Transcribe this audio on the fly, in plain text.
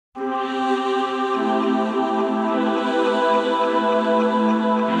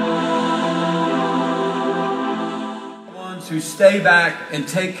stay back and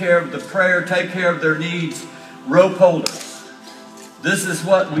take care of the prayer, take care of their needs, rope holders. This is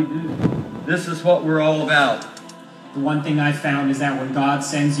what we do. This is what we're all about. The one thing I found is that when God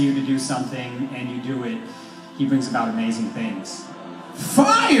sends you to do something and you do it, He brings about amazing things.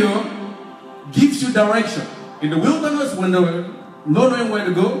 Fire gives you direction. In the wilderness, when they were not knowing where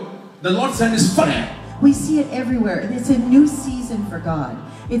to go, the Lord sent His fire. We see it everywhere. It's a new season for God.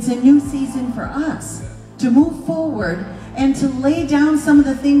 It's a new season for us to move forward and to lay down some of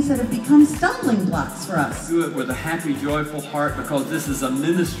the things that have become stumbling blocks for us. Do it with a happy, joyful heart, because this is a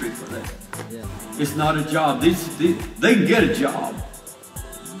ministry for them. It's not a job. They can get a job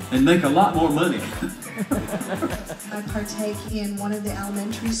and make a lot more money. I partake in one of the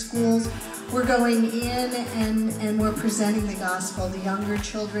elementary schools. We're going in and we're presenting the gospel. The younger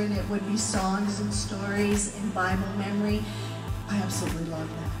children, it would be songs and stories and Bible memory. I absolutely love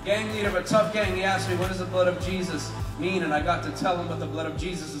that. Gang leader of a tough gang, he asked me, what does the blood of Jesus mean? And I got to tell him what the blood of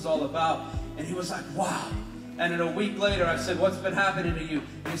Jesus is all about. And he was like, wow. And then a week later, I said, what's been happening to you?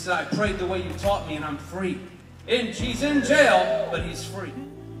 And he said, I prayed the way you taught me and I'm free. He's in jail, but he's free.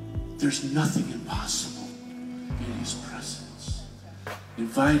 There's nothing impossible in His presence.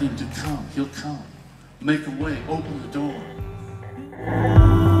 Invite Him to come. He'll come. Make a way. Open the door.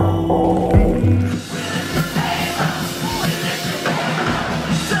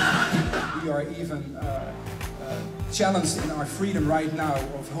 We are even challenged in our freedom right now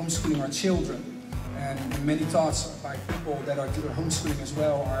of homeschooling our children. And many thoughts by people that are homeschooling as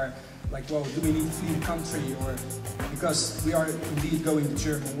well are like, well, do we need to flee the country? Or because we are indeed going the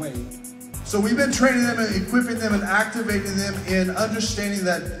German way. So we've been training them and equipping them and activating them in understanding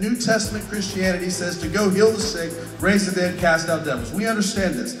that New Testament Christianity says to go heal the sick, raise the dead, cast out devils. We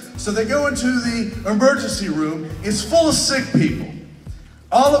understand this. So they go into the emergency room. It's full of sick people.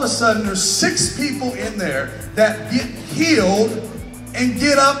 All of a sudden, there's 6 people in there that get healed and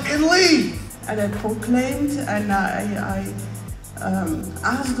get up and leave. And I proclaimed and I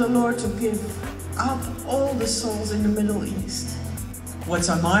asked the Lord to give out all the souls in the Middle East. What's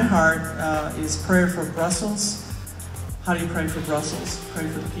on my heart is prayer for Brussels. How do you pray for Brussels? Pray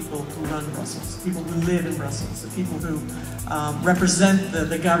for the people who run Brussels, the people who live in Brussels, the people who represent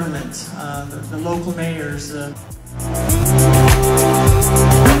the government, the local mayors.